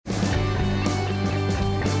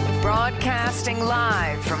Broadcasting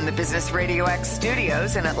live from the Business Radio X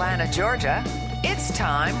studios in Atlanta, Georgia, it's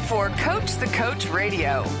time for Coach the Coach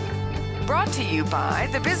Radio. Brought to you by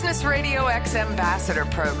the Business Radio X Ambassador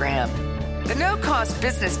Program, the no-cost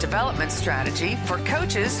business development strategy for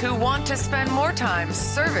coaches who want to spend more time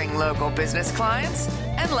serving local business clients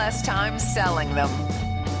and less time selling them.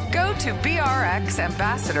 Go to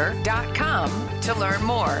brxambassador.com to learn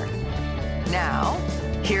more. Now,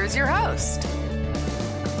 here's your host.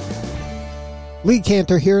 Lee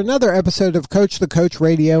Cantor here, another episode of Coach the Coach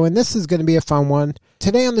Radio, and this is going to be a fun one.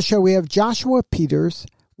 Today on the show, we have Joshua Peters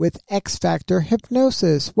with X Factor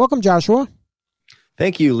Hypnosis. Welcome, Joshua.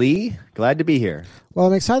 Thank you, Lee. Glad to be here. Well,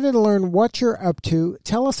 I'm excited to learn what you're up to.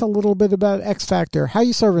 Tell us a little bit about X Factor. How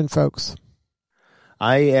you serving folks?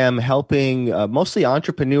 I am helping mostly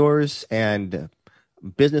entrepreneurs and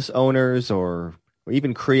business owners or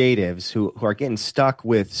even creatives who are getting stuck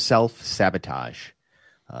with self-sabotage.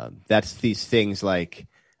 That's these things like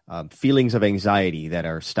feelings of anxiety that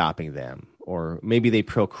are stopping them, or maybe they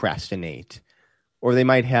procrastinate, or they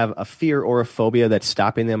might have a fear or a phobia that's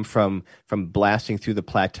stopping them from blasting through the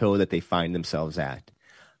plateau that they find themselves at.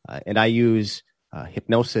 And I use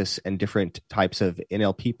hypnosis and different types of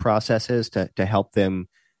NLP processes to help them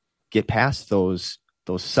get past those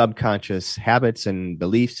subconscious habits and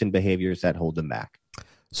beliefs and behaviors that hold them back.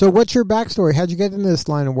 So what's your backstory? How'd you get into this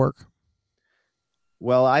line of work?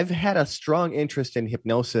 Well, I've had a strong interest in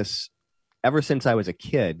hypnosis ever since I was a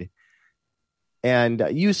kid, and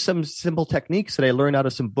used some simple techniques that I learned out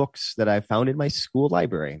of some books that I found in my school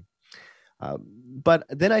library. But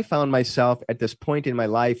then I found myself at this point in my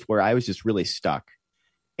life where I was just really stuck,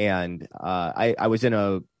 and I was in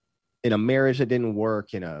a marriage that didn't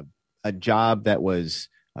work, in a job that was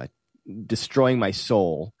destroying my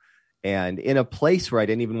soul, and in a place where I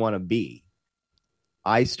didn't even want to be.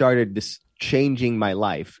 I started changing my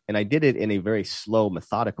life, and I did it in a very slow,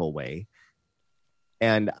 methodical way.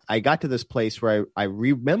 And I got to this place where I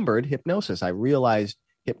remembered hypnosis. I realized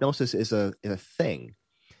hypnosis is a thing,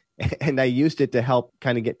 and I used it to help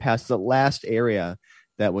kind of get past the last area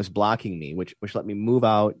that was blocking me, which let me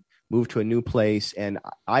move to a new place. And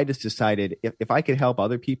I just decided if I could help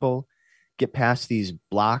other people get past these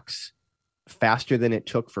blocks faster than it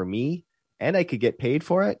took for me, and I could get paid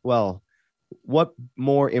for it, well, what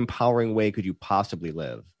more empowering way could you possibly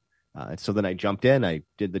live? So then I jumped in, I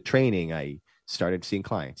did the training, I started seeing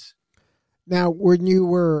clients. Now, when you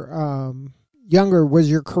were younger,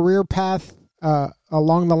 was your career path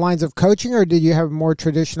along the lines of coaching, or did you have more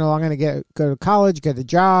traditional, I'm going to go to college, get a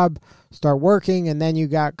job, start working, and then you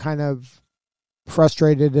got kind of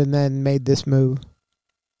frustrated and then made this move?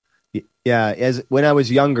 Yeah, when I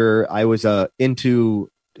was younger, I was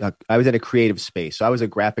I was in a creative space. So I was a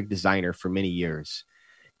graphic designer for many years.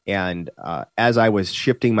 And as I was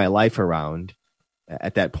shifting my life around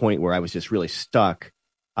at that point where I was just really stuck,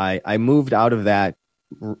 I moved out of that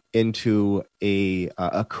into a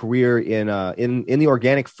career in the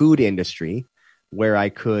organic food industry, where I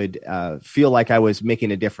could feel like I was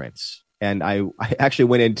making a difference. And I actually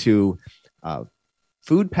went into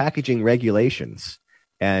food packaging regulations.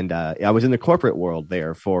 And I was in the corporate world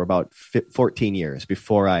there for about 14 years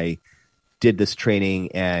before I did this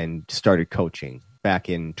training and started coaching back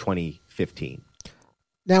in 2015.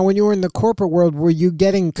 Now, when you were in the corporate world, were you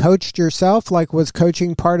getting coached yourself? Like, was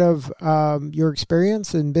coaching part of your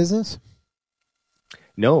experience in business?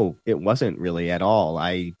 No, it wasn't really at all.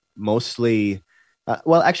 I mostly,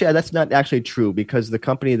 well, actually, that's not actually true, because the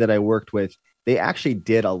company that I worked with, they actually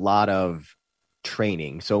did a lot of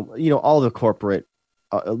training. So, all the corporate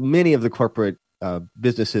many of the corporate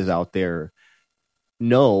businesses out there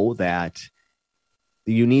know that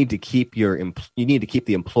you need to keep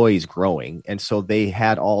the employees growing, and so they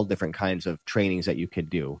had all different kinds of trainings that you could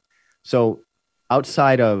do. So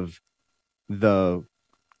outside of the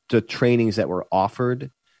trainings that were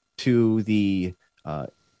offered to the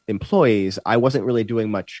employees, I wasn't really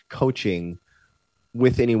doing much coaching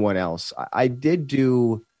with anyone else. I did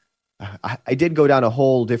go down a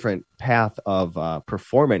whole different path of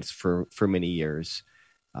performance for many years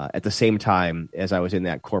at the same time as I was in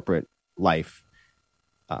that corporate life.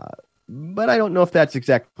 But I don't know if that's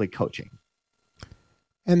exactly coaching.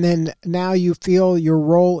 And then now you feel your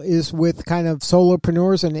role is with kind of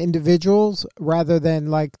solopreneurs and individuals, rather than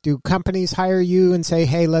like, do companies hire you and say,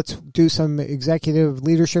 hey, let's do some executive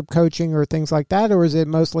leadership coaching or things like that? Or is it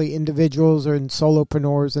mostly individuals or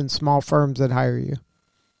solopreneurs and small firms that hire you?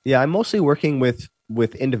 Yeah, I'm mostly working with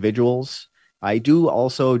individuals. I do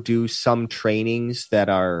also do some trainings that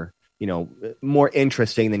are, more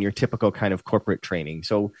interesting than your typical kind of corporate training.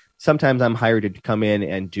 So sometimes I'm hired to come in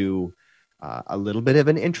and do a little bit of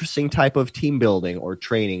an interesting type of team building or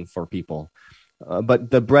training for people. But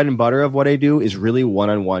the bread and butter of what I do is really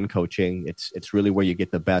one-on-one coaching. It's really where you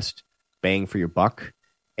get the best bang for your buck,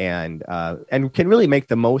 and can really make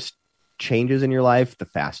the most changes in your life the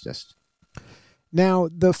fastest. Now,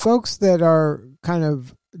 the folks that are kind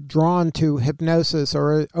of drawn to hypnosis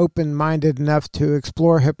or open-minded enough to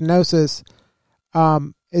explore hypnosis,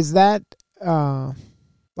 is that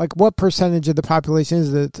like what percentage of the population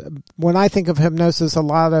is it? When I think of hypnosis, a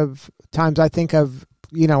lot of times I think of,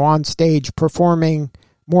 on stage performing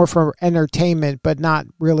more for entertainment, but not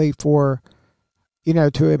really for,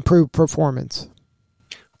 to improve performance.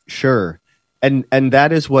 Sure. And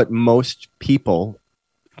that is what most people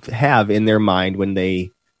have in their mind when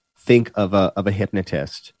they think of a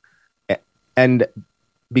hypnotist. And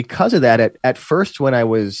because of that, at first, when I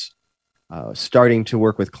was starting to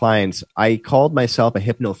work with clients, I called myself a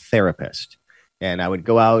hypnotherapist, and I would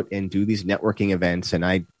go out and do these networking events, and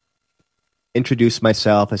I introduced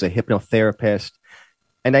myself as a hypnotherapist.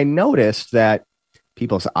 And I noticed that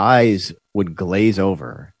people's eyes would glaze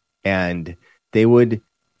over, and they would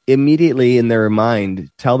immediately in their mind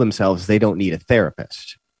tell themselves they don't need a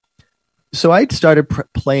therapist. So I started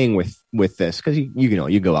playing with this because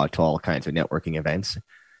you go out to all kinds of networking events,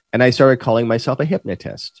 and I started calling myself a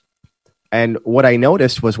hypnotist. And what I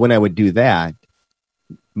noticed was when I would do that,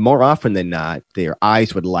 more often than not, their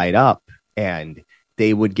eyes would light up and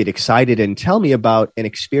they would get excited and tell me about an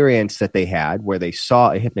experience that they had where they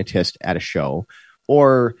saw a hypnotist at a show,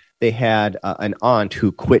 or they had an aunt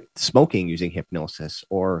who quit smoking using hypnosis,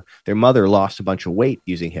 or their mother lost a bunch of weight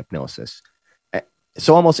using hypnosis.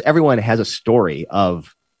 So almost everyone has a story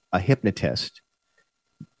of a hypnotist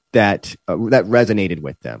that resonated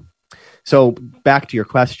with them. So back to your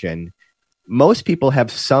question, most people have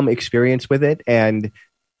some experience with it, and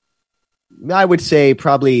I would say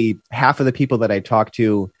probably half of the people that I talk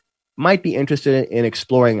to might be interested in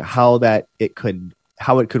exploring how it could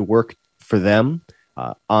work for them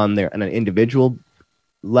on an individual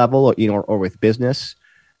level, or with business.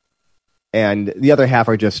 And the other half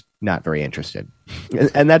are just not very interested,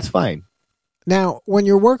 and that's fine. Now, when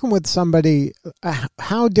you're working with somebody,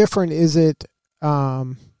 how different is it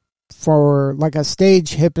for like a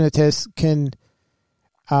stage hypnotist can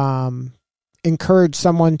encourage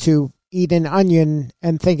someone to eat an onion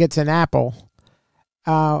and think it's an apple?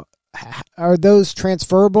 Are those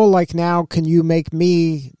transferable? Like now, can you make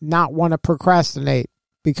me not want to procrastinate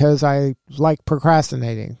because I like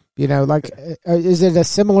procrastinating? Is it a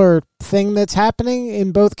similar thing that's happening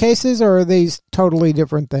in both cases, or are these totally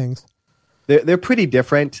different things? They're pretty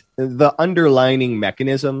different. The underlying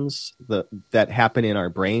mechanisms that happen in our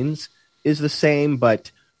brains is the same,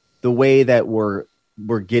 but the way that we're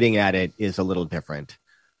getting at it is a little different.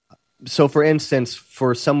 So, for instance,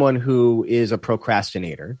 for someone who is a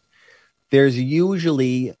procrastinator, there's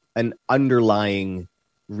usually an underlying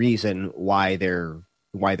reason why they're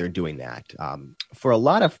doing that. For a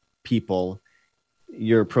lot of people,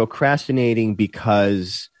 you're procrastinating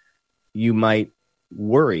because you might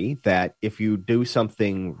worry that if you do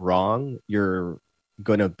something wrong, you're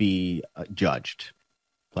going to be judged,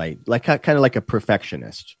 like kind of like a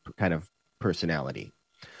perfectionist kind of personality.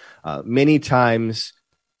 Many times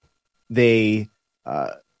they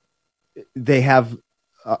have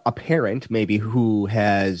a parent maybe who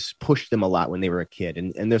has pushed them a lot when they were a kid,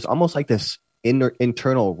 and there's almost like this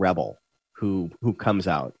internal rebel who comes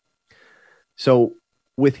out. So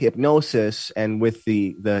with hypnosis and with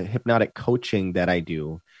the hypnotic coaching that I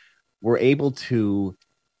do, we're able to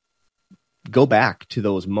go back to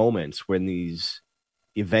those moments when these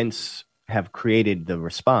events have created the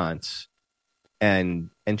response and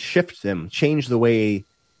shift them, change the way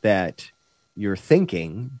that you're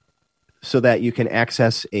thinking so that you can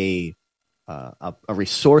access a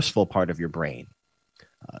resourceful part of your brain.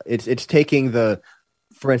 It's taking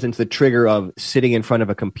for instance, the trigger of sitting in front of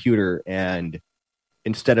a computer and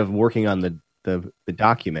instead of working on the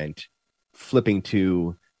document, flipping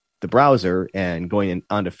to the browser and going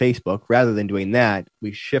onto Facebook. Rather than doing that,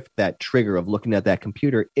 we shift that trigger of looking at that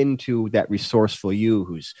computer into that resourceful you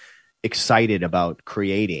who's excited about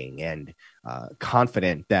creating and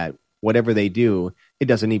confident that whatever they do, it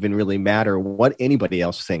doesn't even really matter what anybody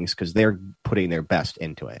else thinks because they're putting their best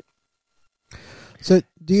into it. So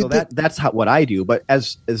that's what I do. But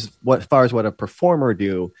as far as what a performer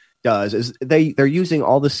does is they're using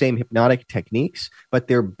all the same hypnotic techniques, but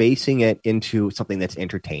they're basing it into something that's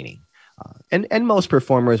entertaining. And most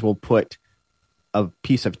performers will put a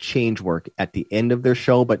piece of change work at the end of their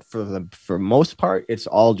show, but for most part, it's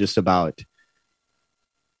all just about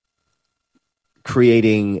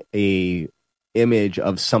creating a image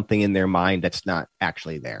of something in their mind that's not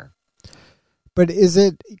actually there. But is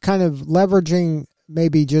it kind of leveraging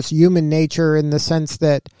maybe just human nature in the sense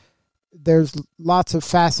that there's lots of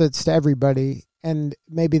facets to everybody, and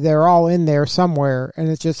maybe they're all in there somewhere, and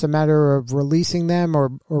it's just a matter of releasing them or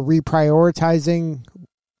reprioritizing?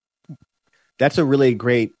 That's a really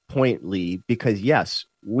great point, Lee, because yes,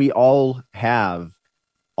 we all have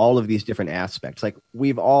all of these different aspects. Like,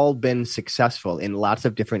 we've all been successful in lots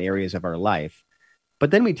of different areas of our life,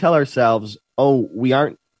 but then we tell ourselves, oh, we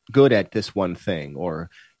aren't good at this one thing, or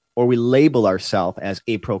we label ourselves as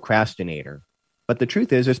a procrastinator. But the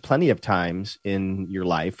truth is, there's plenty of times in your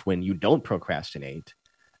life when you don't procrastinate.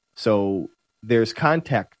 So there's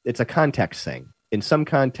context. It's a context thing. In some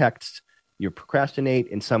contexts, you procrastinate.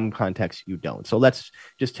 In some contexts, you don't. So let's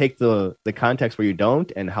just take the context where you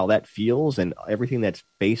don't and how that feels and everything that's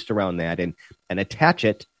based around that, and attach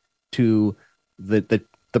it to the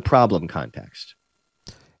problem context.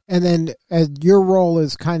 And then your role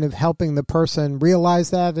is kind of helping the person realize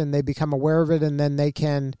that, and they become aware of it, and then they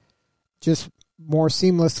can just more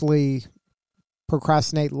seamlessly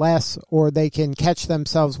procrastinate less, or they can catch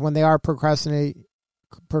themselves when they are procrastinating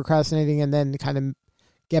and then kind of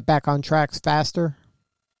get back on tracks faster.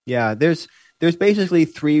 Yeah, there's basically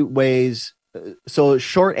three ways. So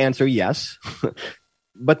short answer, yes,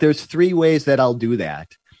 but there's three ways that I'll do that.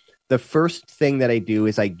 The first thing that I do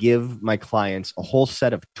is I give my clients a whole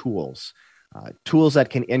set of tools that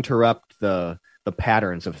can interrupt the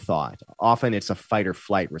patterns of thought. Often it's a fight or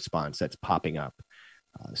flight response that's popping up.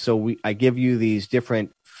 I give you these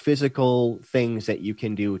different physical things that you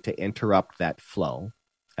can do to interrupt that flow.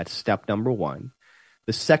 That's step number one.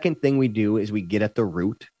 The second thing we do is we get at the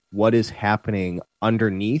root. What is happening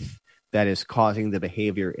underneath that is causing the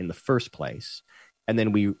behavior in the first place? And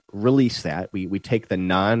then we release that. We take the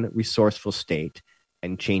non-resourceful state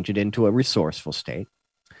and change it into a resourceful state.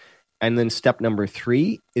 And then step number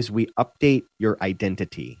three is we update your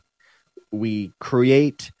identity. We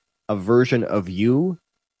create a version of you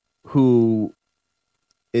who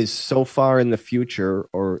is so far in the future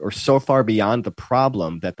or so far beyond the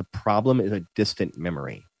problem that the problem is a distant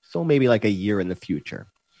memory. So maybe like a year in the future.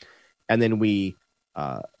 And then we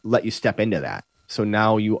let you step into that. So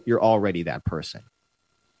now you're already that person.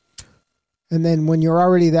 And then when you're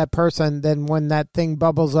already that person, then when that thing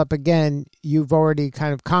bubbles up again, you've already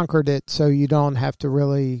kind of conquered it, so you don't have to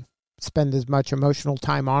really spend as much emotional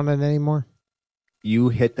time on it anymore. You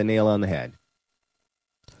hit the nail on the head.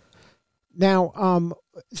 Now,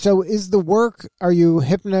 so is the work, are you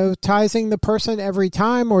hypnotizing the person every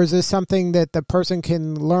time, or is this something that the person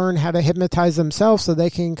can learn how to hypnotize themselves so they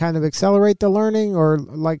can kind of accelerate the learning, or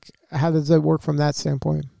like, how does it work from that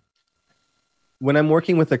standpoint? When I'm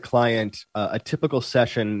working with a client, a typical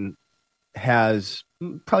session has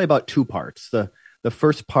probably about two parts. The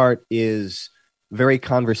first part is very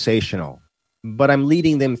conversational, but I'm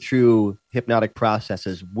leading them through hypnotic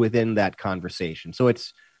processes within that conversation. So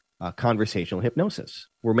it's conversational hypnosis.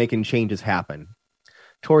 We're making changes happen.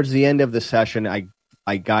 Towards the end of the session,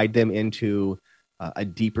 I guide them into a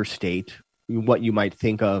deeper state, what you might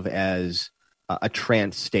think of as a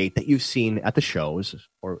trance state that you've seen at the shows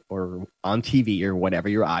or on TV or whatever.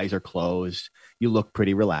 Your eyes are closed. You look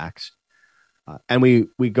pretty relaxed. And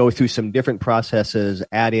we go through some different processes,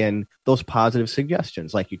 add in those positive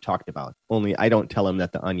suggestions like you talked about. Only I don't tell them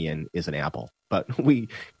that the onion is an apple, but we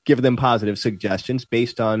give them positive suggestions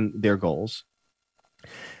based on their goals.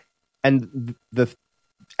 And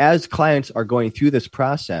as clients are going through this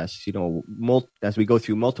process, as we go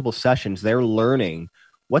through multiple sessions, they're learning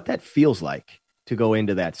what that feels like to go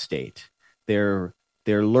into that state. They're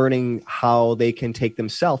learning how they can take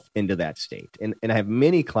themselves into that state. And I have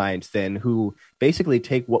many clients then who basically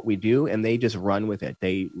take what we do and they just run with it.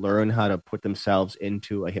 They learn how to put themselves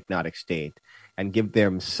into a hypnotic state and give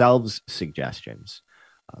themselves suggestions.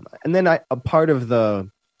 And then a part of the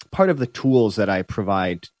tools that I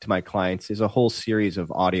provide to my clients is a whole series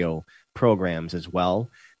of audio programs as well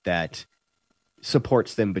that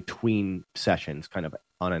supports them between sessions, kind of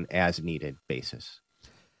on an as-needed basis.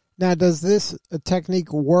 Now, does this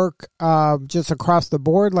technique work just across the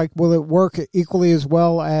board? Like, will it work equally as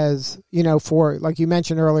well as, for, like you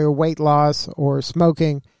mentioned earlier, weight loss or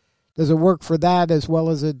smoking? Does it work for that as well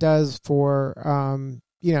as it does for,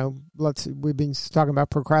 we've been talking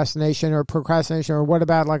about procrastination, or what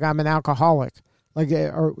about, like, I'm an alcoholic? Like,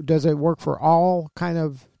 or does it work for all kind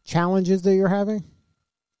of challenges that you're having?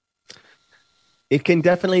 It can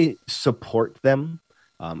definitely support them.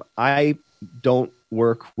 I don't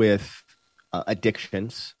work with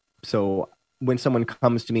addictions. So when someone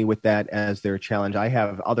comes to me with that as their challenge, I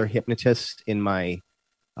have other hypnotists in my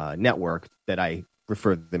network that I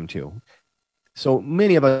refer them to. So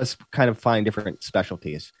many of us kind of find different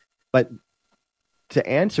specialties. But to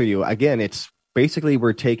answer you, again, it's basically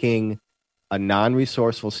we're taking a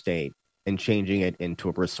non-resourceful state and changing it into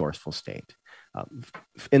a resourceful state.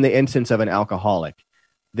 In the instance of an alcoholic,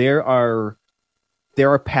 there are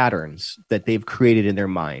patterns that they've created in their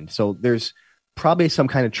mind. So there's probably some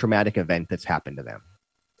kind of traumatic event that's happened to them.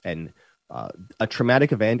 And a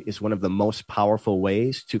traumatic event is one of the most powerful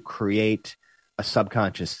ways to create a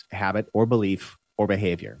subconscious habit or belief or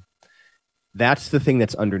behavior. That's the thing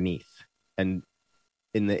that's underneath. And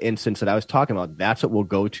in the instance that I was talking about, that's what we'll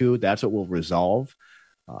go to, that's what we'll resolve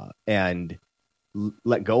and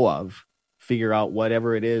let go of, figure out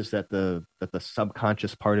whatever it is that the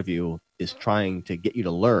subconscious part of you is trying to get you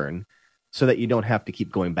to learn so that you don't have to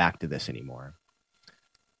keep going back to this anymore.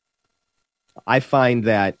 I find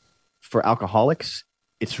that for alcoholics,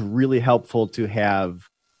 it's really helpful to have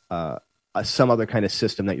some other kind of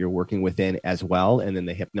system that you're working within as well. And then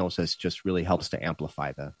the hypnosis just really helps to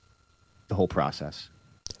amplify the whole process.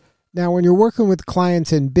 Now, when you're working with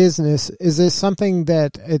clients in business, is this something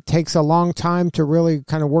that it takes a long time to really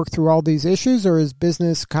kind of work through all these issues, or is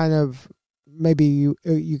business kind of maybe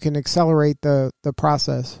you can accelerate the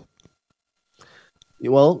process?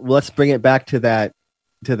 Well, let's bring it back to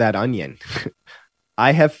that onion.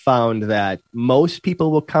 I have found that most people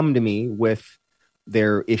will come to me with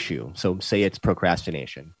their issue. So say it's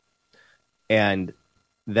procrastination. And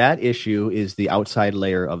that issue is the outside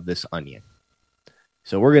layer of this onion.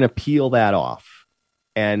 So we're going to peel that off.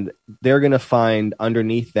 And they're going to find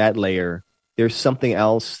underneath that layer, there's something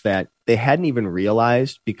else that they hadn't even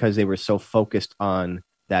realized because they were so focused on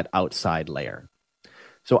that outside layer.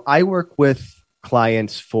 So I work with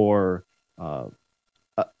clients for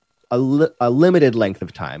a limited length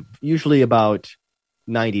of time, usually about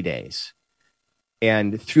 90 days.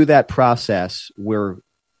 And through that process, we're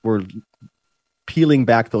peeling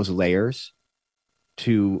back those layers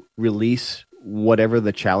to release whatever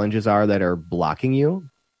the challenges are that are blocking you.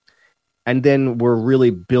 And then we're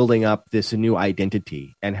really building up this new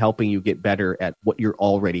identity and helping you get better at what you're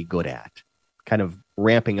already good at, kind of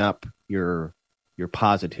ramping up your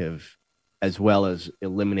positive as well as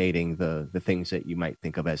eliminating the things that you might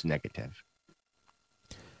think of as negative.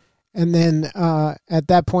 And then at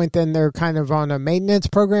that point, then they're kind of on a maintenance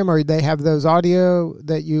program, or they have those audio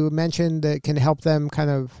that you mentioned that can help them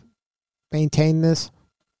kind of maintain this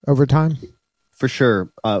over time? For sure.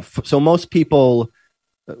 So most people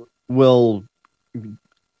will,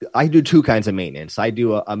 I do two kinds of maintenance. I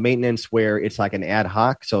do a maintenance where it's like an ad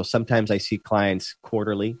hoc. So sometimes I see clients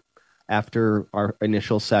quarterly after our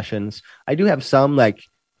initial sessions. I do have some like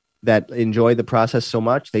that enjoy the process so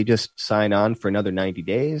much, they just sign on for another 90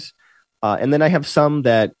 days. And then I have some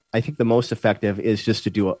that I think the most effective is just to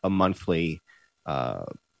do a monthly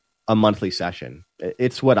session.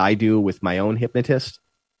 It's what I do with my own hypnotist.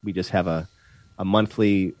 We just have a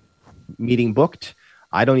monthly meeting booked.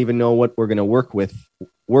 I don't even know what we're going to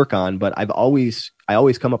work on, but I always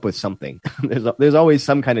come up with something. There's always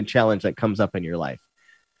some kind of challenge that comes up in your life.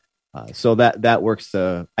 So that works.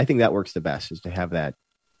 I think that works the best, is to have that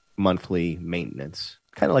monthly maintenance,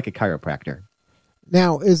 kind of like a chiropractor.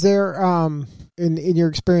 Now, is there, in your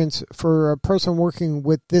experience, for a person working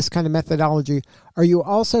with this kind of methodology, are you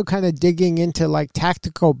also kind of digging into like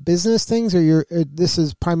tactical business things, or this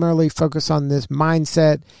is primarily focused on this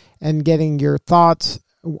mindset and getting your thoughts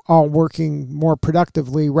all working more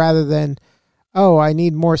productively rather than, oh, I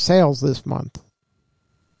need more sales this month?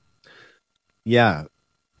 Yeah,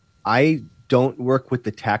 I don't work with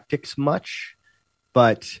the tactics much,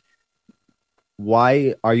 but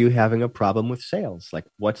why are you having a problem with sales? Like,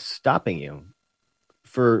 what's stopping you?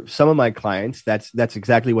 For some of my clients, that's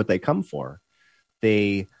exactly what they come for.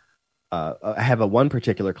 They have one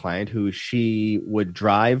particular client who she would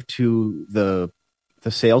drive to the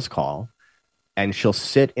sales call, and she'll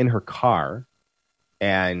sit in her car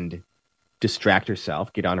and distract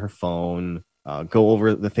herself, get on her phone, go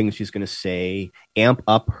over the things she's going to say, amp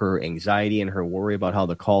up her anxiety and her worry about how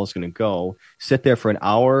the call is going to go, sit there for an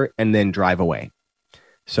hour, and then drive away.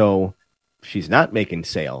 So she's not making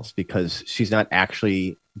sales because she's not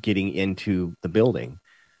actually getting into the building.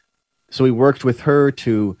 So we worked with her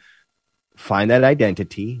to find that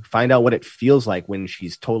identity, find out what it feels like when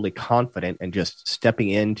she's totally confident and just stepping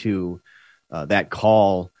into that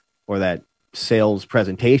call or that sales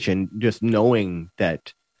presentation, just knowing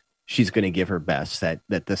that she's going to give her best, that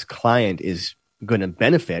this client is going to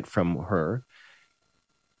benefit from her.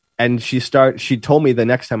 And she told me the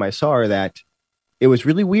next time I saw her that it was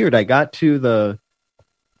really weird. I got to the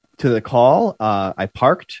call, I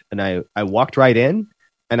parked, and I walked right in,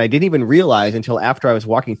 And I didn't even realize until after I was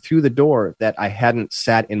walking through the door that I hadn't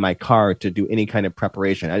sat in my car to do any kind of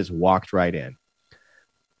preparation. I just walked right in.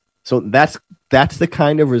 So that's the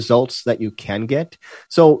kind of results that you can get.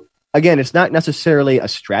 So again, it's not necessarily a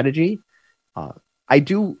strategy. I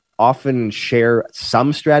do often share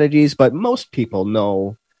some strategies, but most people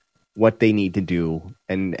know what they need to do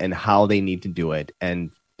and how they need to do it.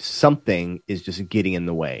 And something is just getting in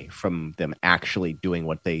the way from them actually doing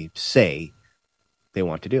what they say they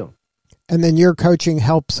want to do. And then your coaching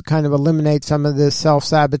helps kind of eliminate some of this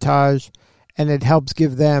self-sabotage, and it helps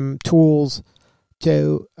give them tools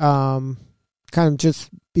to kind of just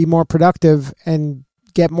be more productive and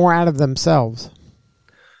get more out of themselves.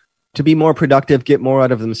 To be more productive, get more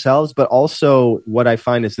out of themselves, but also what I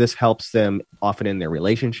find is this helps them often in their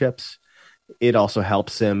relationships. It also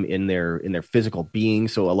helps them in their physical being.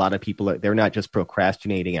 So a lot of people, they're not just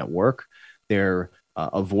procrastinating at work, they're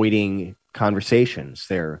avoiding conversations,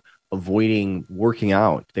 they're avoiding working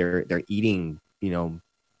out, they're eating,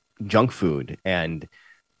 junk food. And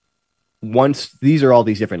once these are all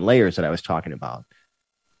these different layers that I was talking about,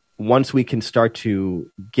 once we can start to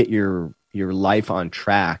get your life on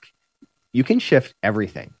track, you can shift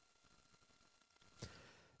everything.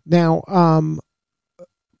 Now,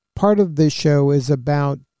 part of this show is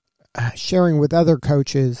about sharing with other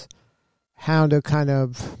coaches how to kind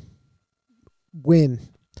of win.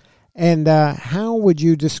 And how would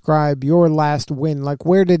you describe your last win? Like,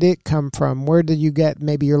 where did it come from? Where did you get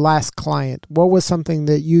maybe your last client? What was something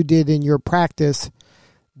that you did in your practice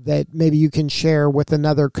that maybe you can share with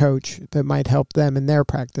another coach that might help them in their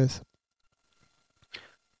practice?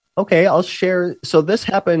 Okay, I'll share. So this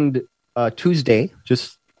happened Tuesday,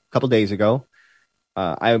 just a couple days ago.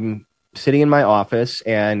 I'm sitting in my office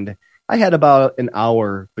and I had about an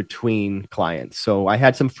hour between clients. So I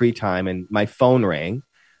had some free time and my phone rang.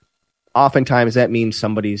 Oftentimes that means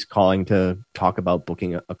somebody's calling to talk about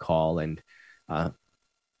booking a call. And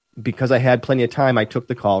because I had plenty of time, I took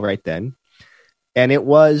the call right then. And it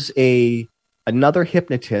was another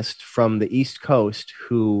hypnotist from the East Coast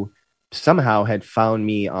who somehow had found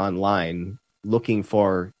me online looking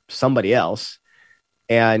for somebody else.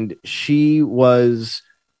 And she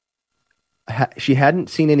hadn't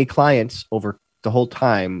seen any clients over the whole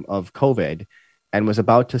time of COVID and was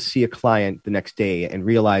about to see a client the next day and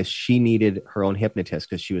realized she needed her own hypnotist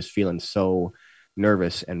because she was feeling so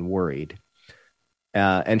nervous and worried.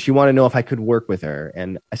 And she wanted to know if I could work with her.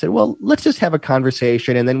 And I said, well, let's just have a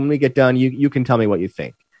conversation. And then when we get done, you can tell me what you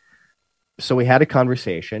think. So we had a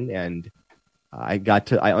conversation and I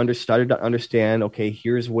started to understand, okay,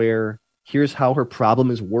 here's how her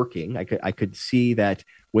problem is working. I could see that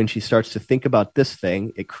when she starts to think about this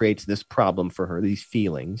thing, it creates this problem for her, these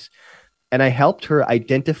feelings. And I helped her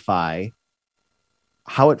identify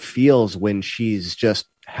how it feels when she's just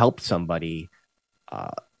helped somebody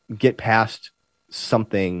get past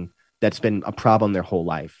something that's been a problem their whole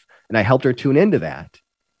life. And I helped her tune into that.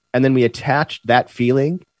 And then we attached that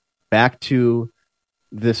feeling back to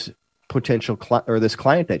this potential this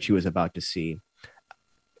client that she was about to see.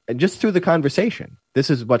 And just through the conversation. This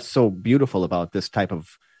is what's so beautiful about this type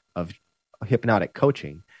of hypnotic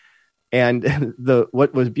coaching. And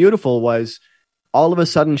what was beautiful was all of a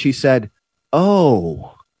sudden she said,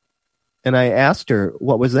 "Oh," and I asked her,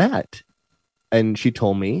 "What was that?" And she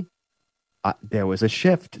told me there was a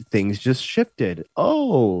shift. Things just shifted.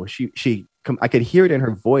 Oh, I could hear it in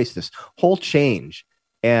her voice, this whole change,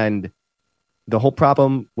 and the whole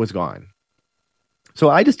problem was gone. So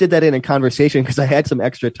I just did that in a conversation because I had some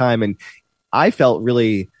extra time, and I felt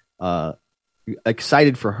really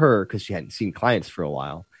excited for her because she hadn't seen clients for a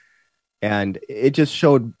while. And it just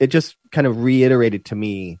kind of reiterated to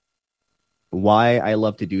me why I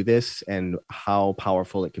love to do this and how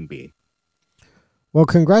powerful it can be. Well,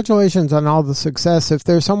 congratulations on all the success. If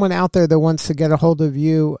there's someone out there that wants to get a hold of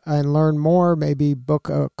you and learn more, maybe book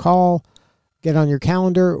a call, get on your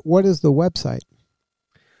calendar, what is the website?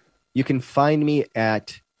 You can find me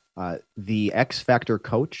at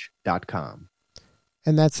thexfactorcoach.com.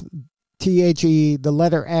 And that's THE, the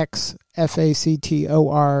letter X,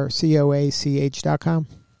 FACTORCOACH.com.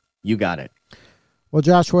 You got it. Well,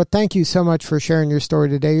 Joshua, thank you so much for sharing your story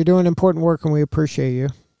today. You're doing important work and we appreciate you.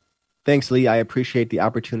 Thanks, Lee. I appreciate the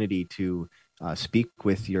opportunity to speak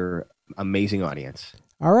with your amazing audience.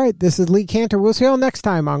 All right. This is Lee Cantor. We'll see you all next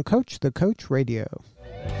time on Coach the Coach Radio.